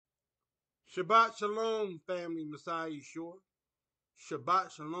Shabbat Shalom, family Messiah Yisrael.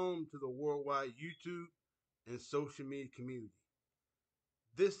 Shabbat Shalom to the worldwide YouTube and social media community.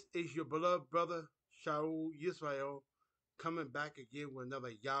 This is your beloved brother, Sha'ul Yisrael, coming back again with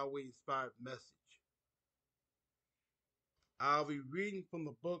another Yahweh-inspired message. I'll be reading from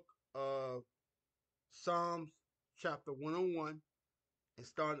the book of Psalms, chapter 101, and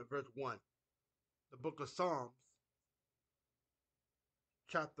starting at verse 1. The book of Psalms,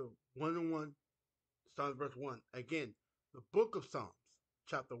 chapter 101, starting at verse 1. Again, the book of Psalms,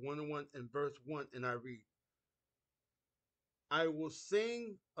 chapter 101 and verse 1, and I read, I will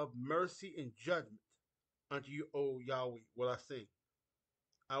sing of mercy and judgment unto you, O Yahweh, will I sing.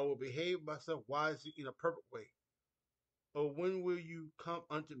 I will behave myself wisely in a perfect way. O when will you come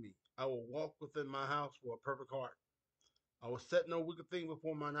unto me? I will walk within my house with a perfect heart. I will set no wicked thing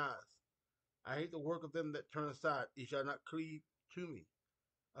before mine eyes. I hate the work of them that turn aside. It shall not cleave to me.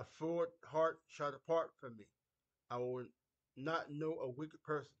 A forward heart shall depart from me. I will not know a wicked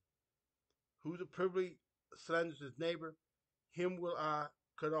person. Whoso privily slanders his neighbor, him will I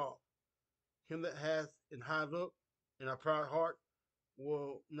cut off. Him that has an high look and a proud heart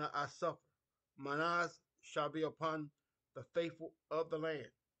will not I suffer. Mine eyes shall be upon the faithful of the land,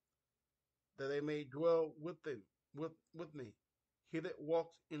 that they may dwell with them with me. He that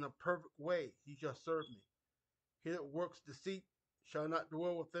walks in a perfect way, he shall serve me. He that works deceit shall not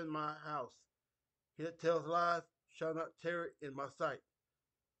dwell within my house. He that tells lies shall not tarry in my sight.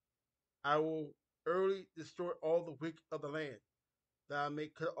 I will early destroy all the wicked of the land, that I may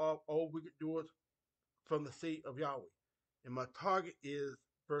cut off all wicked doers from the seed of Yahweh. And my target is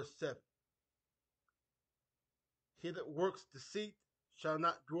verse 7. He that works deceit shall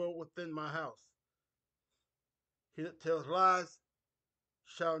not dwell within my house. He that tells lies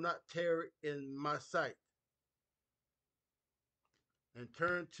shall not tarry in my sight. And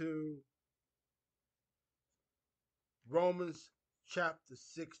turn to Romans chapter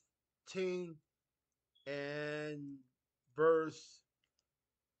 16 and verse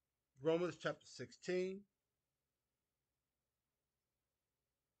Romans chapter 16.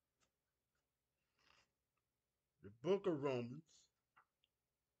 The book of Romans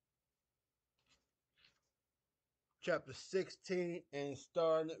chapter 16 and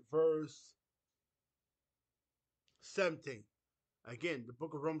starting at verse 17. Again, the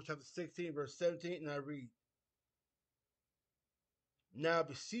book of Romans chapter 16 verse 17, and I read, Now I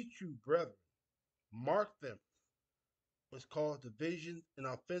beseech you, brethren, mark them which cause divisions and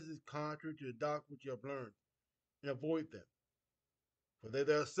offenses contrary to the doctrine which you have learned, and avoid them. For they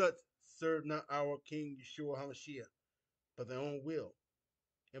that are such serve not our King Yeshua HaMashiach, but their own will,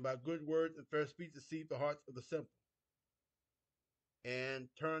 and by good words and fair speech deceive the hearts of the simple. And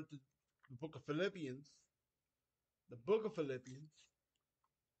turn to the book of Philippians. The book of Philippians,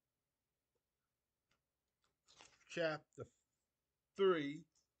 chapter 3.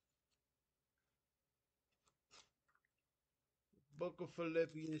 Book of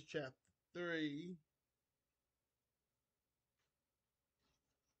Philippians, chapter 3.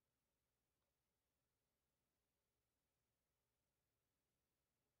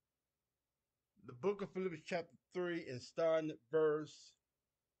 The book of Philippians, chapter 3, and starting at verse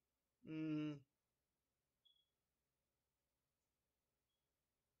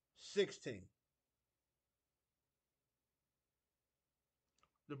 16.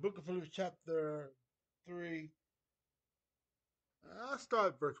 The book of Philippians, chapter 3. I'll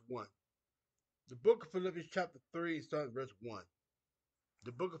start at verse 1. The book of Philippians, chapter 3, starting at verse 1.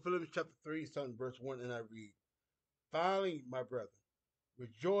 The book of Philippians, chapter 3, starting at verse 1, and I read, Finally, my brethren,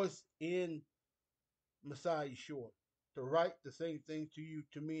 rejoice in Messiah Yeshua. To write the same thing to you,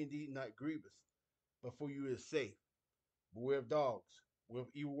 to me indeed not grievous, but for you is safe. Beware of dogs, beware of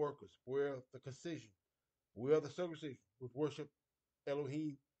evil workers, beware of the concision, beware of the circumcision, which worship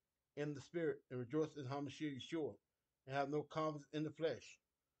Elohim in the spirit, and rejoice in Hamashiach Yeshua, and have no confidence in the flesh.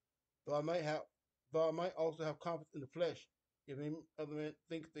 Though I might also have confidence in the flesh, if any other man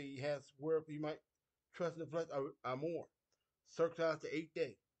thinks that he has whereof he might trust in the flesh, I more. Circumcised the 8th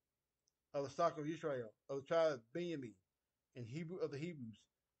day, of the stock of Yisrael, of the tribe of Benjamin, and Hebrew of the Hebrews,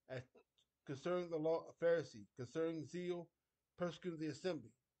 as concerning the law of Pharisee, concerning zeal, persecuting the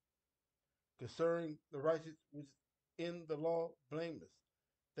assembly, concerning the righteous which is in the law, blameless.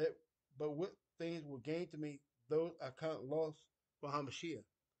 That but what things were gained to me, those I count loss for Hamashiach.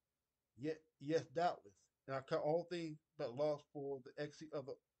 Yet, yes, doubtless, and I count all things but loss for the exit of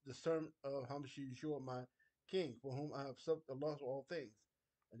the discernment of Hamashiach Yeshua, my King, for whom I have suffered the loss of all things,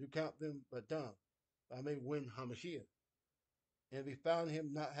 and do count them but dung, that I may win Hamashiach, and be found in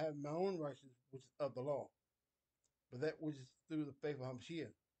him, not having my own righteousness, which is of the law, but that which is through the faith of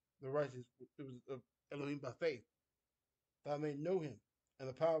Hamashiach, the righteous, it was of Elohim by faith, that I may know him, and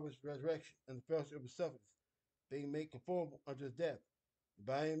the power of his resurrection, and the fellowship of his sufferings, being made conformable unto his death.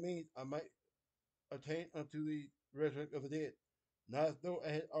 By any means I might attain unto the resurrection of the dead, not as though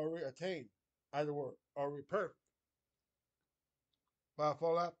I had already attained, either were already perfect, but I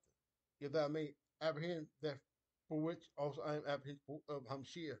fall after, if that I may apprehend that for which also I am apprehended of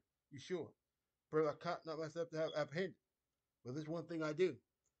Hamshir, Yeshua. For I count not myself to have apprehended, but this one thing I do,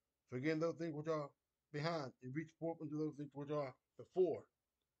 forgetting those things which are behind, and reach forth unto those things which are before.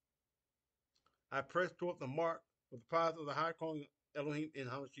 I press toward the mark for the prize of the high calling of Elohim in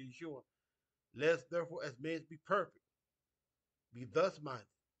Hamashir Yeshua. Let us therefore as men be perfect, be thus minded,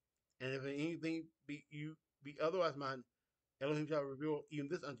 and if in anything be otherwise minded, Elohim shall reveal even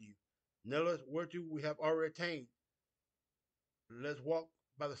this unto you. Nevertheless, whereto we have already attained, let's walk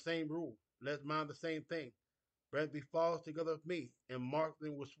by the same rule, let's mind the same thing. Brethren, be followers together with me, and mark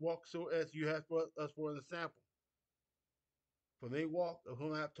them which walk so as you have for us for an example. For they walk, of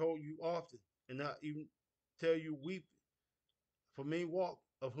whom I have told you often, and not even tell you weeping. For many walk,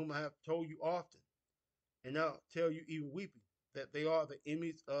 of whom I have told you often, and now tell you even weeping, that they are the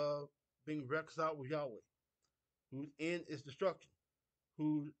enemies of being reconciled with Yahweh, whose end is destruction,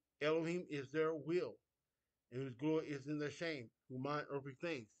 whose Elohim is their will, and whose glory is in their shame, who mind earthly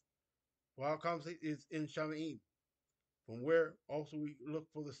things. For our conversation is in Shamaim, from where also we look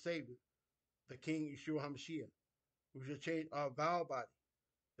for the Savior, the King Yeshua HaMashiach, who shall change our vile body,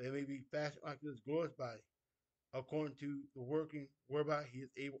 that it may be fashioned like his glorious body, according to the working whereby he is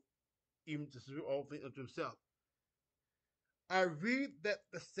able even to subdue all things unto himself. I read that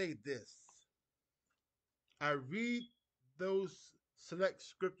to say this. I read those select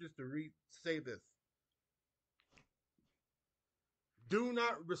scriptures to say this. Do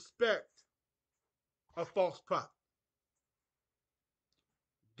not respect a false prophet.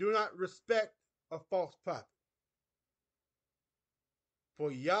 Do not respect a false prophet.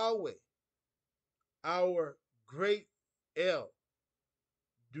 For Yahweh, our great El,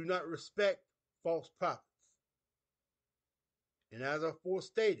 do not respect false prophets. And as I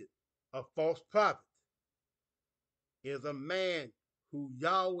forestated, a false prophet is a man who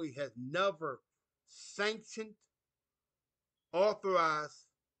Yahweh has never sanctioned, authorized,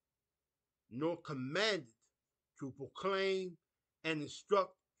 nor commanded to proclaim and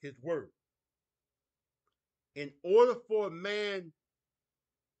instruct his word. In order for a man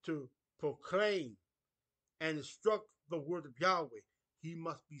to proclaim and instruct the word of Yahweh, he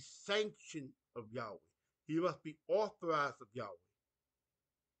must be sanctioned of Yahweh. He must be authorized of Yahweh.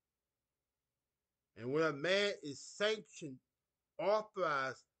 And when a man is sanctioned,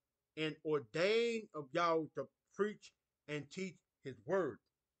 authorized, and ordained of Yahweh to preach and teach his word,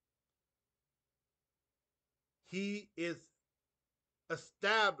 he is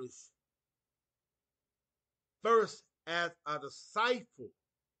established first as a disciple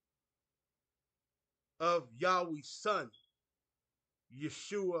of Yahweh's son,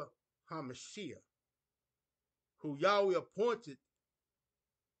 Yeshua HaMashiach, who Yahweh appointed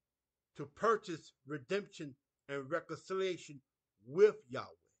to purchase redemption and reconciliation with Yahweh.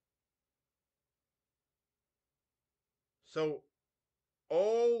 So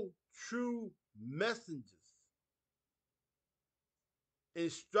all true messengers,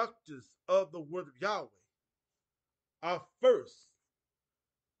 instructors of the word of Yahweh, are first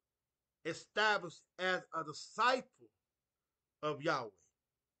established as a disciple of Yahweh.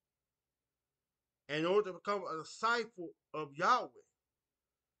 In order to become a disciple of Yahweh,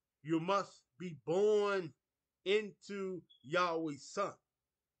 you must be born into Yahweh's son,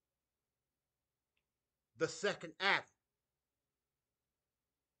 the second Adam,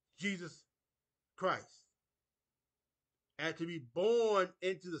 Jesus Christ. And to be born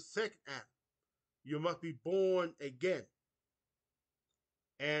into the second Adam, you must be born again.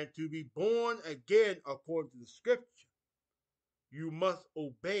 And to be born again, according to the scripture, you must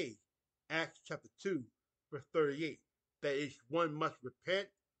obey Acts chapter 2, verse 38, that each one must repent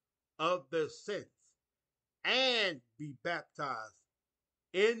of their sins and be baptized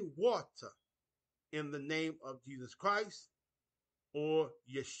in water in the name of Jesus Christ, or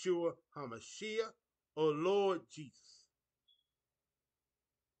Yeshua HaMashiach, or Lord Jesus.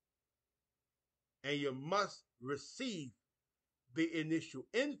 And you must receive the initial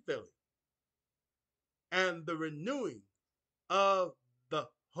infilling and the renewing of the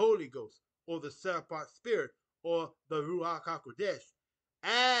Holy Ghost, or the set-apart Spirit, or the Ruach HaKodesh,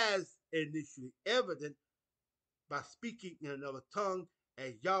 as initially evident by speaking in another tongue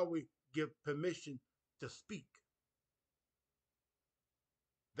as Yahweh give permission to speak.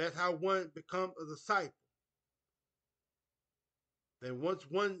 That's how one becomes a disciple. Then once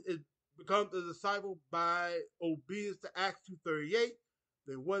one becomes a disciple by obedience to Acts 2:38,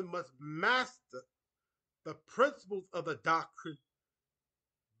 then one must master the principles of the doctrine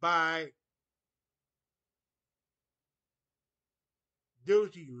by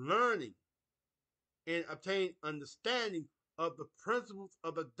diligently learning and obtaining understanding of the principles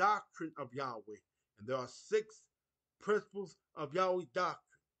of the doctrine of Yahweh. And there are 6 principles of Yahweh's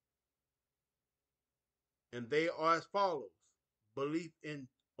doctrine. And they are as follows: belief in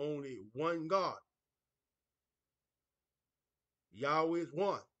only one God. Yahweh is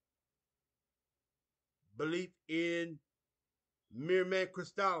one. Belief in mere man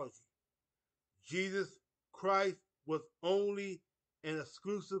Christology. Jesus Christ was only and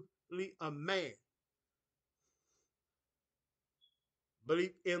exclusively a man.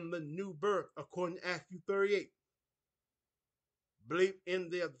 Belief in the new birth according to Acts 2:38. Belief in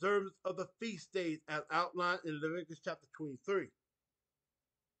the observance of the feast days as outlined in Leviticus chapter 23.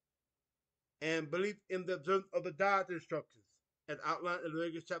 And belief in the observance of the dietary instructions as outlined in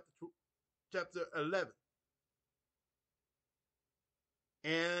Leviticus chapter 11.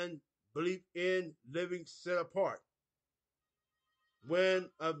 And belief in living set apart. When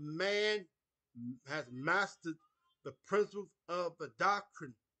a man has mastered the principles of the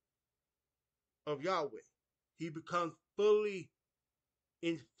doctrine of Yahweh, he becomes fully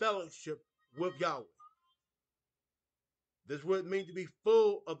in fellowship with Yahweh. This is what it means to be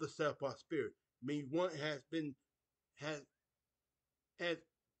full of the set apart spirit. It means one has been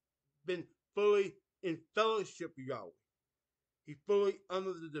fully in fellowship with Yahweh. He's fully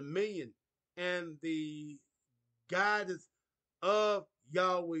under the dominion and the guidance of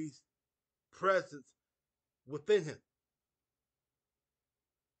Yahweh's presence within him.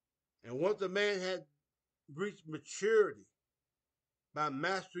 And once a man had reached maturity by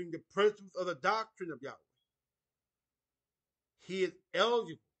mastering the principles of the doctrine of Yahweh, he is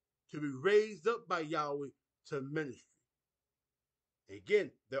eligible to be raised up by Yahweh to ministry.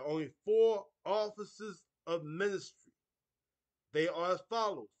 Again, there are only 4 offices of ministry. They are as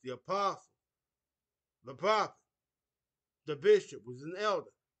follows: the apostle, the prophet, the bishop, who is an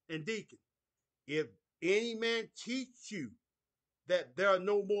elder, and deacon. If any man teach you that there are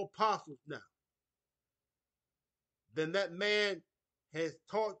no more apostles now, then that man has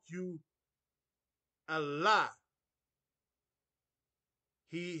taught you a lie.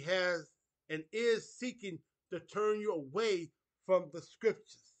 He has and is seeking to turn you away from the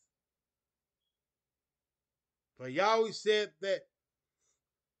scriptures. For Yahweh said that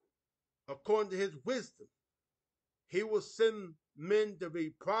according to his wisdom, he will send men to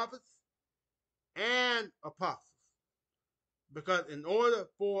be prophets and apostles. Because in order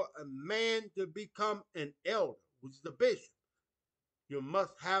for a man to become an elder, which is a bishop, you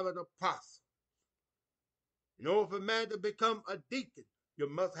must have an apostle. In order for a man to become a deacon, you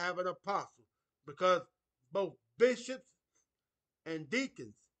must have an apostle. Because both bishops and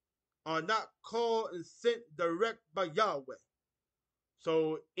deacons are not called and sent direct by Yahweh.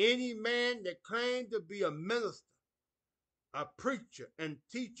 So any man that claims to be a minister, a preacher, and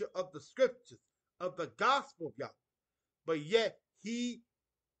teacher of the scriptures, of the gospel of Yahweh, but yet he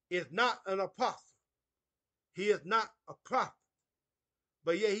is not an apostle, he is not a prophet,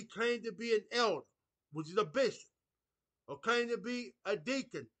 but yet he claims to be an elder, which is a bishop, or claims to be a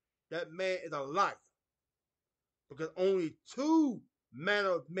deacon, that man is a liar. Because only 2 manner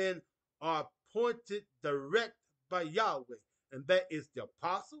of men are appointed direct by Yahweh, and that is the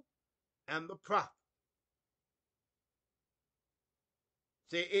apostle and the prophet.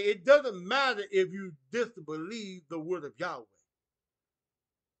 See, it doesn't matter if you disbelieve the word of Yahweh.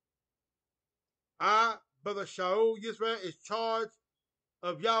 I, Brother Sha'ul, Yisrael, is charged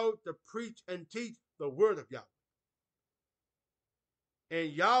of Yahweh to preach and teach the word of Yahweh.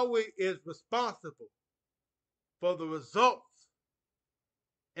 And Yahweh is responsible for the results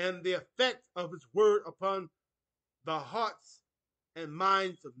and the effect of his word upon the hearts and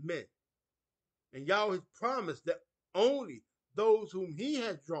minds of men. And Yahweh has promised that only those whom he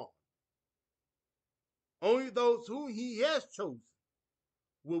has drawn, only those whom he has chosen,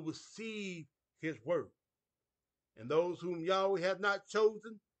 will receive his word. And those whom Yahweh has not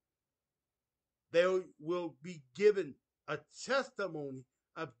chosen, they will be given a testimony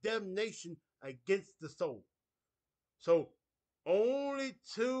of damnation against the soul. So only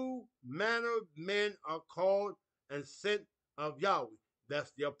 2 manner of men are called and sent of Yahweh.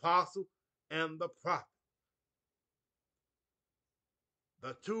 That's the apostle and the prophet.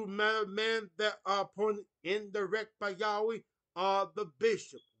 The 2 manner of men that are appointed indirect by Yahweh are the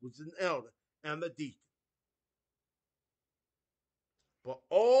bishop, which is an elder, and the deacon. For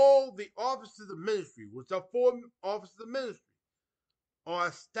all the offices of ministry, which are 4 offices of ministry, are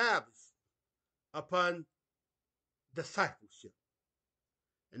established upon discipleship.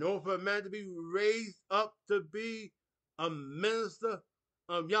 In order for a man to be raised up to be a minister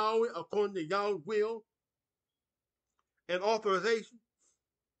of Yahweh according to Yahweh's will and authorization,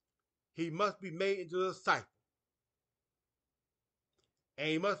 he must be made into a disciple. And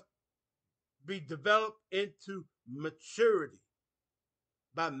he must be developed into maturity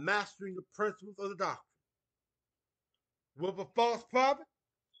by mastering the principles of the doctrine. With a false prophet,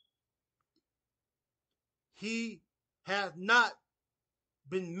 he has not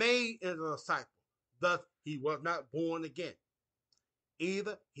been made into a disciple. Thus, he was not born again.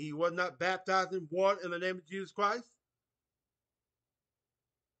 Either he was not baptized in water in the name of Jesus Christ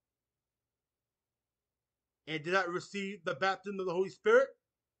and did not receive the baptism of the Holy Spirit,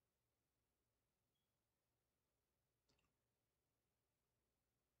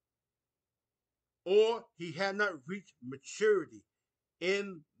 or he had not reached maturity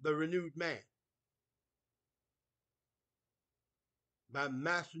in the renewed man by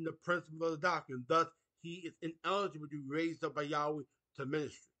mastering the principle of the doctrine. Thus, he is ineligible to be raised up by Yahweh to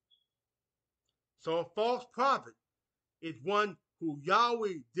ministry. So a false prophet is one who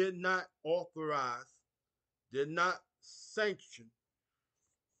Yahweh did not authorize, did not sanction,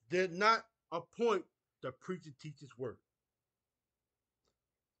 did not appoint to preach and teach his word.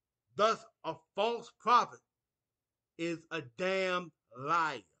 Thus, a false prophet is a damned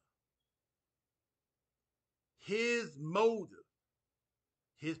liar. His motive,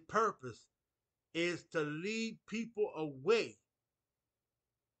 his purpose is to lead people away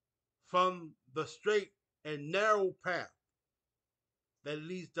from the straight and narrow path that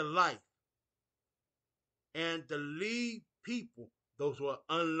leads to life, and to lead people, those who are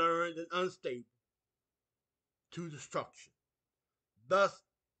unlearned and unstable, to destruction. Thus,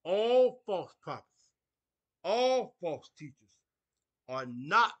 all false prophets, all false teachers are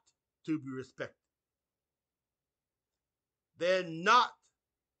not to be respected. They're not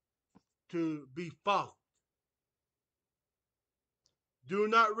to be followed. Do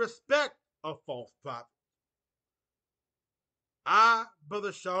not respect a false prophet. I,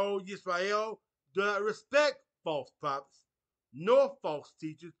 Brother Sha'ul, Yisrael, do not respect false prophets, nor false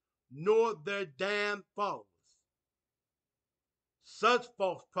teachers, nor their damned followers. Such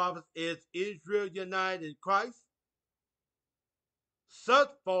false prophets is Israel united in Christ. Such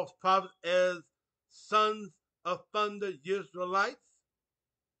false prophets as sons of thunder Israelites.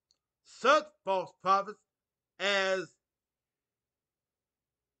 Such false prophets as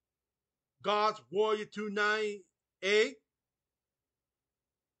God's Warrior 298,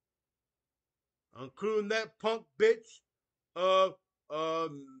 including that punk bitch of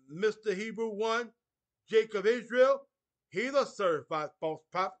Mr. Hebrew 1, Jacob Israel. He's a certified false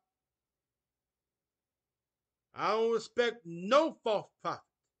prophet. I don't respect no false prophet,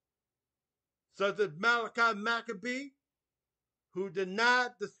 such as Malachi Maccabee, who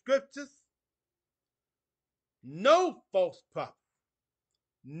denied the scriptures. No false prophet,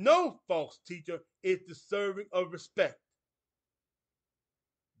 no false teacher is deserving of respect.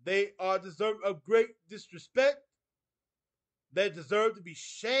 They are deserving of great disrespect. They deserve to be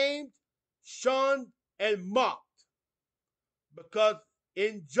shamed, shunned, and mocked. Because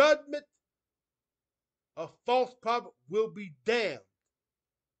in judgment, a false prophet will be damned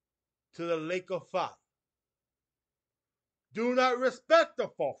to the lake of fire. Do not respect a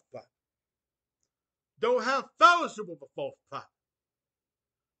false prophet. Don't have fellowship with a false prophet.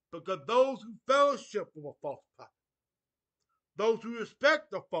 Because those who fellowship with a false prophet, those who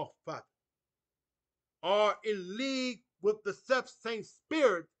respect a false prophet, are in league with the self-same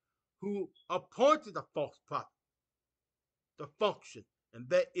spirit who appointed a false prophet to function, and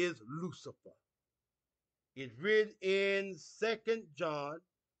that is Lucifer. It's written in 2 John,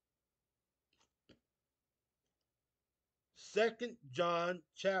 2 John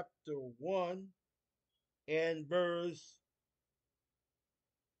chapter 1 and verse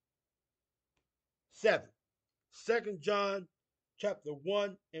 7. 2 John chapter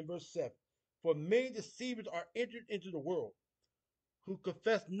 1 and verse 7. For many deceivers are entered into the world, who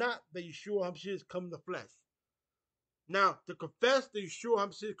confess not that Yeshua HaMashiach is come in the flesh. Now, to confess that Yeshua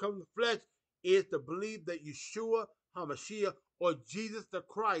HaMashiach is come in the flesh is to believe that Yeshua HaMashiach, or Jesus the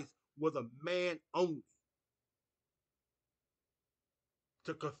Christ, was a man only.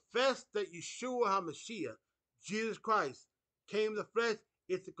 To confess that Yeshua HaMashiach, Jesus Christ, came in the flesh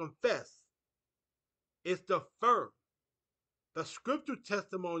is to confess, is to affirm the scripture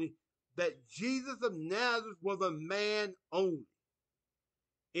testimony that Jesus of Nazareth was a man only.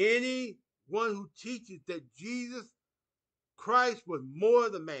 Anyone who teaches that Jesus Christ was more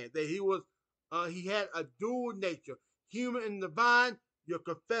than man, that he had a dual nature, human and divine, you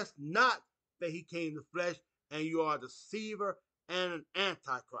confess not that he came in the flesh, and you are a deceiver and an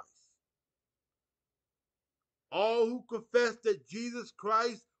antichrist. All who confess that Jesus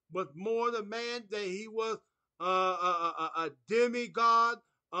Christ was more than man, that he was a demigod,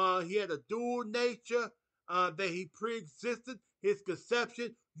 he had a dual nature, that he pre-existed his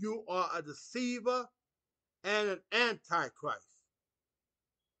conception, you are a deceiver and an antichrist.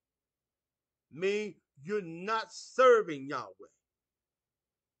 Meaning you're not serving Yahweh.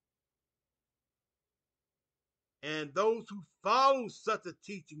 And those who follow such a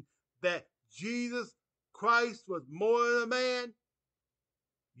teaching that Jesus Christ was more than a man,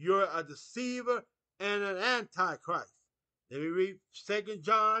 you're a deceiver and an antichrist. Let me read 2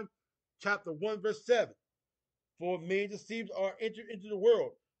 John chapter 1, verse 7. For many deceivers are entered into the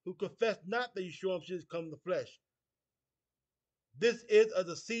world, who confess not that Yeshua has come in the flesh. This is a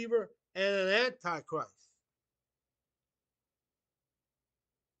deceiver and an antichrist.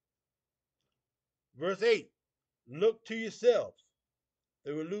 Verse 8. Look to yourselves,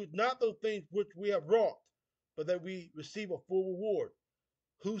 that we lose not those things which we have wrought, but that we receive a full reward.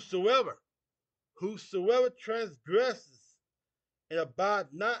 Whosoever transgresses and abide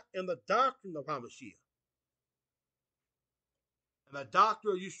not in the doctrine of Hamashiach. And the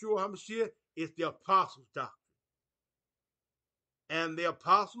doctrine of Yeshua HaMashiach is the apostles' doctrine. And the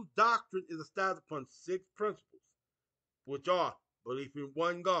apostles' doctrine is established upon 6 principles, which are belief in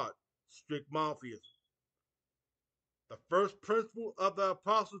one God, strict monotheism. The first principle of the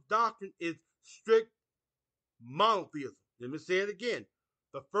apostles' doctrine is strict monotheism. Let me say it again.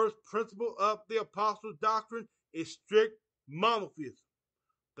 The first principle of the apostles' doctrine is strict monotheism.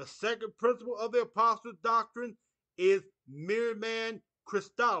 The second principle of the apostles' doctrine is mere man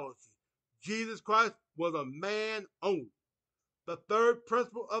Christology. Jesus Christ was a man only. The third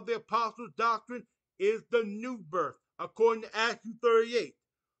principle of the apostles' doctrine is the new birth, according to Acts 38.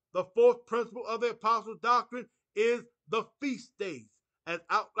 The fourth principle of the apostles' doctrine is the feast days, as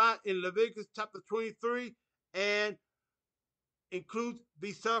outlined in Leviticus chapter 23, and includes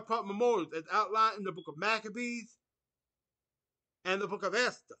the set-apart memorials, as outlined in the book of Maccabees and the book of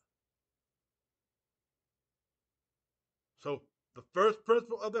Esther. So the first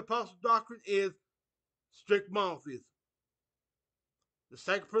principle of the apostles' doctrine is strict monotheism. The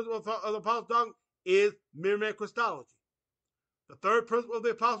second principle of the apostles' doctrine is mere man Christology. The third principle of the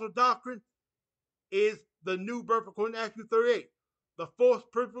apostles' doctrine is the new birth according to Acts 38. The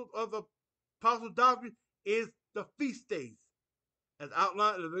fourth principle of the apostles' doctrine is the feast days, as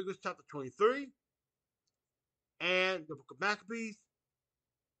outlined in Leviticus chapter 23 and the book of Maccabees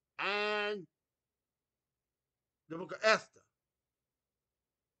and the book of Esther.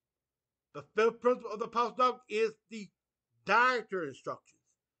 The fifth principle of the apostles' doctrine is the dietary instructions.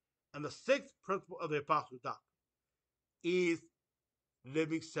 And the sixth principle of the apostles' doctrine is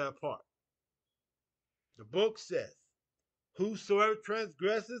living set apart. The book says, whosoever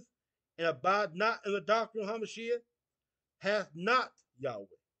transgresses and abide not in the doctrine of Hamashiach hath not Yahweh.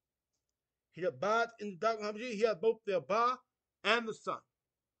 He abides in the doctrine of Hamashiach, he has both the Abba and the Son.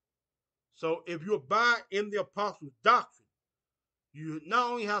 So if you abide in the apostles' doctrine, you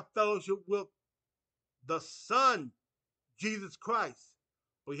not only have fellowship with the Son, Jesus Christ,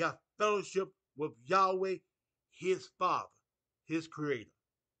 but you have fellowship with Yahweh, his Father, his Creator.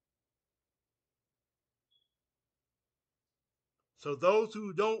 So those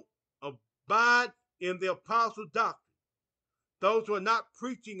who don't abide in the apostles' doctrine, those who are not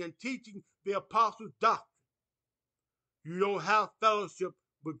preaching and teaching the apostles' doctrine, you don't have fellowship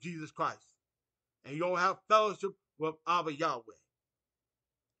with Jesus Christ. And you don't have fellowship with Abba Yahweh.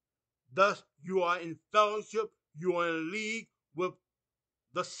 Thus, you are in fellowship, you are in league with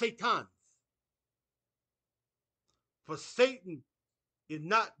the Satans. For Satan is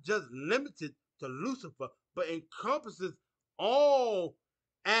not just limited to Lucifer, but encompasses all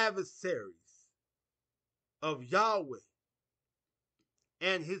adversaries of Yahweh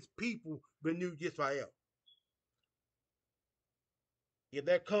and his people renewed Yisrael. If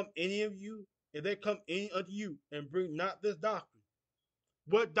there come any unto you and bring not this doctrine,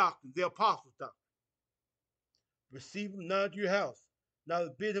 what doctrine? The apostles' doctrine. Receive him not into your house,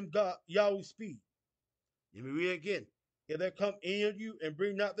 neither bid him God Yahweh speed. Let me read it again. If there come any of you and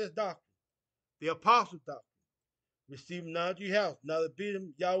bring not this doctrine, the apostles' doctrine, receive him not into your house, neither bid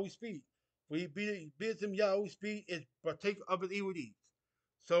him Yahweh speed. For he bids him Yahweh speed is partaker of his evil deeds.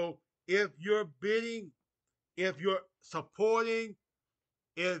 So if you're bidding, if you're supporting,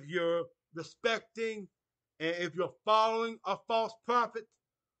 if you're respecting, and if you're following a false prophet,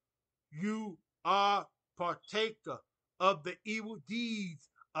 you are partaker of the evil deeds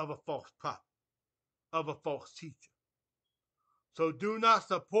of a false prophet, of a false teacher. So do not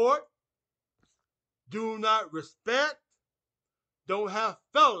support, do not respect, don't have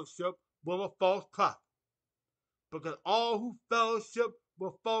fellowship with a false prophet. Because all who fellowship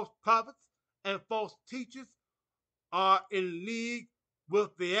with false prophets and false teachers are in league with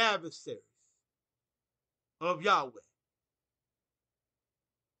the adversaries of Yahweh.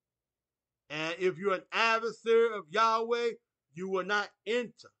 And if you're an adversary of Yahweh, you will not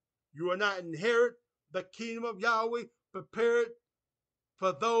enter. You will not inherit the kingdom of Yahweh prepared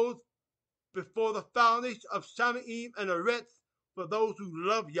for those before the foundation of Shamaim and Eretz, for those who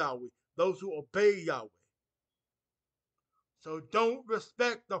love Yahweh, those who obey Yahweh. So don't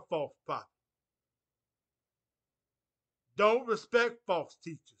respect the false prophet. Don't respect false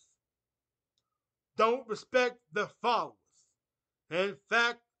teachers. Don't respect the followers. In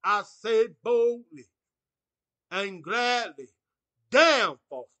fact, I say it boldly and gladly, damn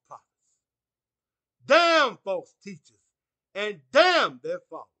false prophets, damn false teachers, and damn their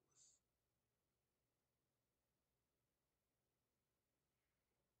followers.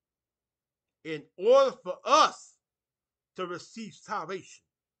 In order for us to receive salvation,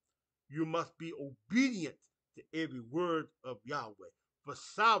 you must be obedient to every word of Yahweh. For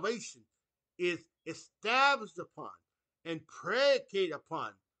salvation is established upon and predicated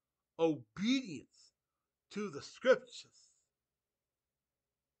upon obedience to the scriptures,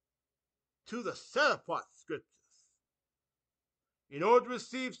 to the set apart scriptures. In order to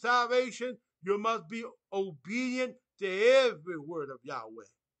receive salvation, you must be obedient to every word of Yahweh.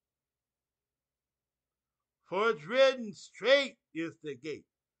 For it's written, straight is the gate,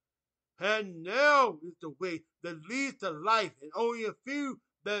 and narrow is the way that leads to life, and only a few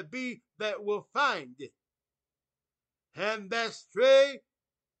that will find it. And that straight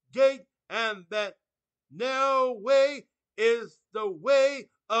gate and that narrow way is the way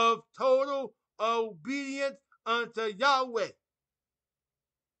of total obedience unto Yahweh.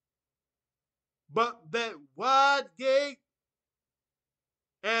 But that wide gate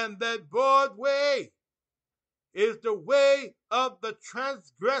and that broad way is the way of the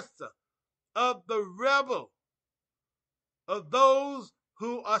transgressor, of the rebel, of those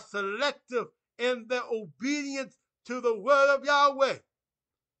who are selective in their obedience to the word of Yahweh.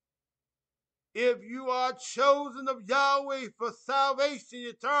 If you are chosen of Yahweh for salvation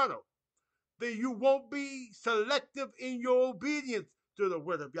eternal, then you won't be selective in your obedience to the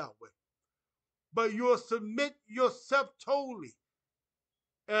word of Yahweh. But you'll submit yourself totally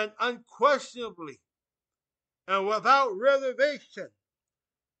and unquestionably and without reservation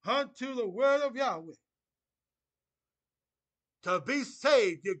unto the word of Yahweh. To be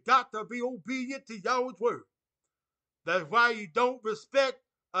saved, you got to be obedient to Yahweh's word. That's why you don't respect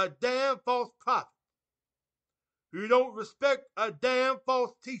a damn false prophet. You don't respect a damn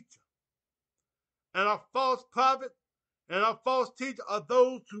false teacher. And a false prophet and a false teacher are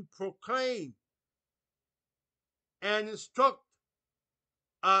those who proclaim and instruct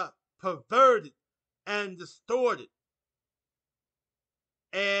a perverted and distorted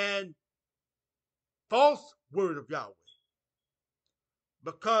and false word of Yahweh.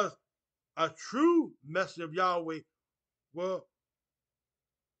 Because a true message of Yahweh will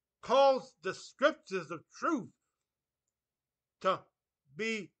cause the scriptures of truth to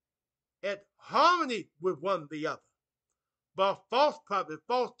be at harmony with one the other. But a false prophet,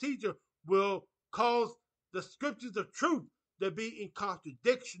 false teacher will cause the scriptures of truth to be in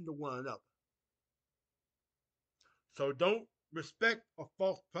contradiction to one another. So don't respect a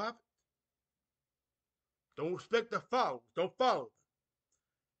false prophet. Don't respect the followers. Don't follow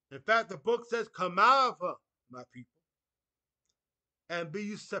them. In fact, the book says, come out of her, my people, and be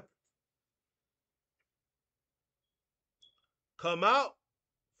you separate. Come out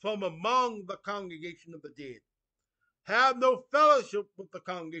from among the congregation of the dead. Have no fellowship with the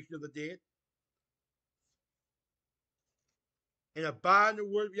congregation of the dead. And abide in the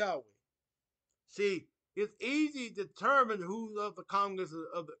word of Yahweh. See, it's easy to determine who's of the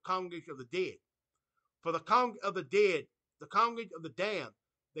congregation of the dead. For the congregation of the dead, the congregation of the damned,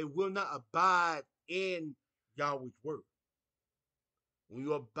 they will not abide in Yahweh's word. When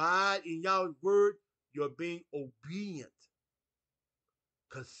you abide in Yahweh's word, you're being obedient,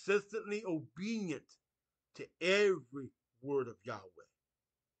 consistently obedient to every word of Yahweh.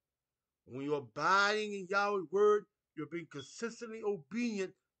 When you're abiding in Yahweh's word, you're being consistently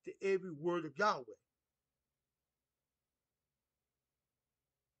obedient to every word of Yahweh.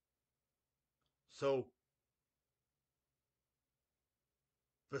 So,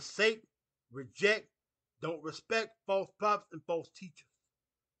 forsake, reject, don't respect false prophets and false teachers.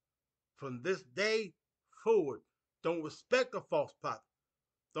 From this day forward, don't respect a false prophet.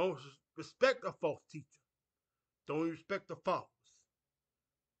 Don't respect a false teacher. Don't respect the followers.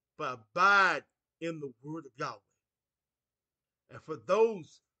 but abide in the word of Yahweh. And for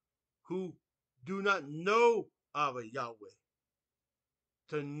those who do not know our Yahweh,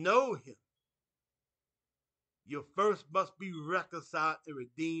 to know him, you first must be reconciled and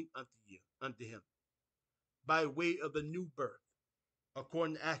redeemed unto him by way of the new birth,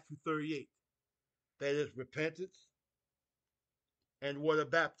 according to Acts 2:38. That is repentance and water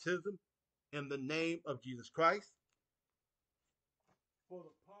baptism in the name of Jesus Christ for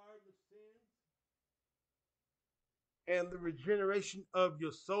the pardon of sins and the regeneration of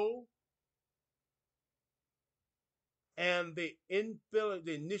your soul, and the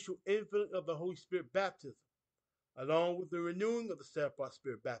initial infilling of the Holy Spirit baptism, along with the renewing of the set-apart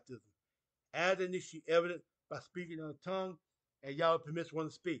Spirit baptism, as initially evident by speaking in a tongue, and Yahweh permits one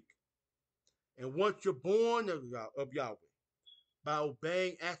to speak. And once you're born of Yahweh, by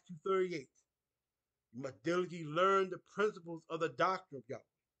obeying Acts 2:38, you must diligently learn the principles of the doctrine of Yahweh,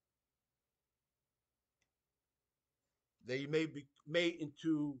 that you may be made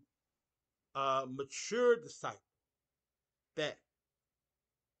into a mature disciple, that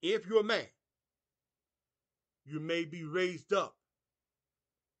if you're a man, you may be raised up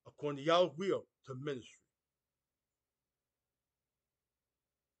according to Yahweh's will to ministry.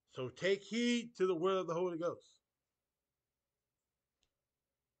 So take heed to the word of the Holy Ghost,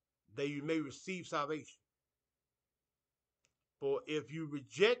 that you may receive salvation. For if you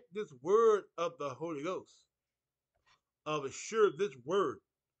reject this word of the Holy Ghost, of assure this word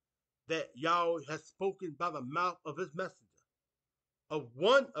that Yahweh has spoken by the mouth of his messenger, of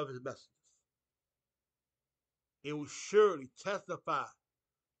one of his messengers, it will surely testify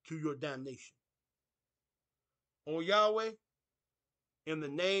to your damnation. O Yahweh, in the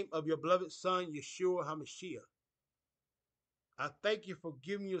name of your beloved Son, Yeshua HaMashiach, I thank you for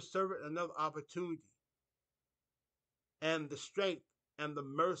giving your servant another opportunity, and the strength and the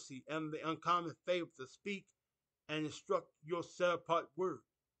mercy and the uncommon favor to speak and instruct your set-apart word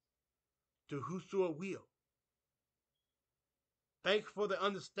to whosoever will. Thank you for the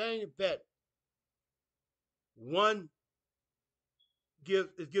understanding that one is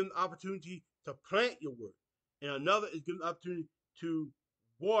given the opportunity to plant your word, and another is given the opportunity to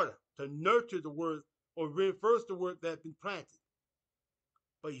water, to nurture the word, or reinforce the word that has been planted.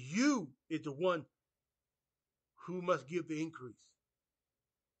 But you is the one who must give the increase.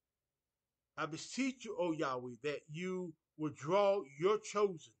 I beseech you, O Yahweh, that you will draw your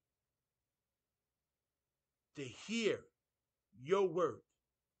chosen to hear your word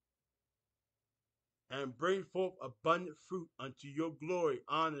and bring forth abundant fruit unto your glory,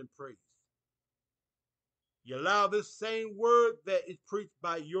 honor, and praise. You allow this same word that is preached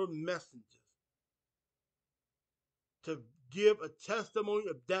by your messengers to give a testimony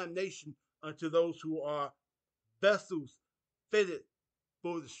of damnation unto those who are vessels fitted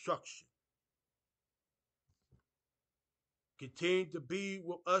for destruction. Continue to be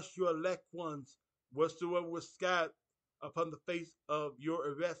with us, your elect ones, whatsoever was scattered upon the face of your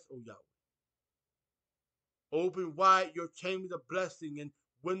arrest, O Yahweh. Open wide your chambers of blessing and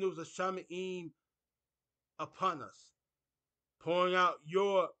windows of Shamaim upon us, pouring out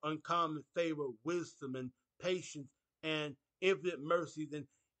your uncommon favor, wisdom, and patience, and infinite mercies, and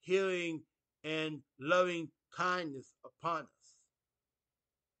healing and loving kindness upon us.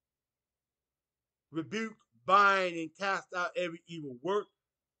 Rebuke, bind, and cast out every evil work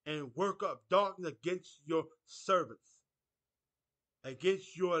and work of darkness against your servants,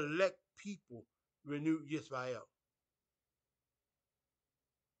 against your elect people, renewed Yisrael.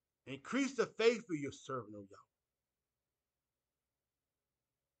 Increase the faith of your servant, O Yahweh.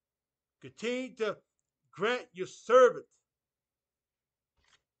 Continue to grant your servant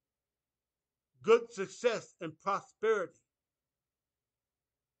good success and prosperity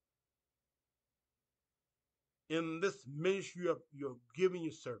in this ministry of your giving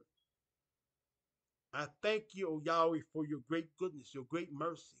your servant. I thank you, O Yahweh, for your great goodness, your great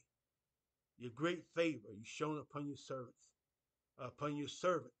mercy, your great favor you've shown upon your servants, upon your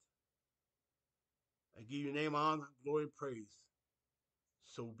servant. I give your name honor, glory, and praise.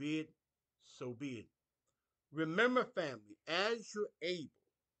 So be it, so be it. Remember, family, as you're able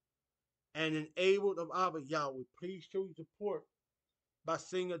and enabled of ABBA Yahweh, please show your support by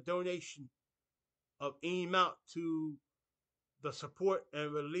sending a donation of any amount to the support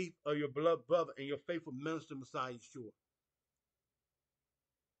and relief of your beloved brother and your faithful minister, Messiah Yeshua.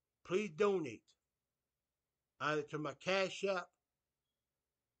 Please donate either to my Cash App,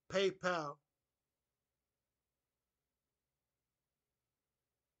 PayPal,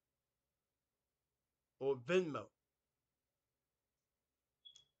 or Venmo,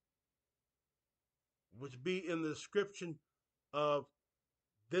 which be in the description of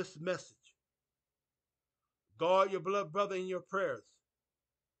this message. Guard your beloved brother in your prayers.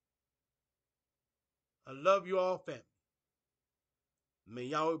 I love you all, family. May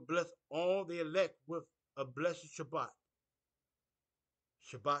Yahweh bless all the elect with a blessed Shabbat.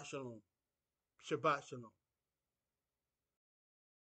 Shabbat shalom. Shabbat shalom.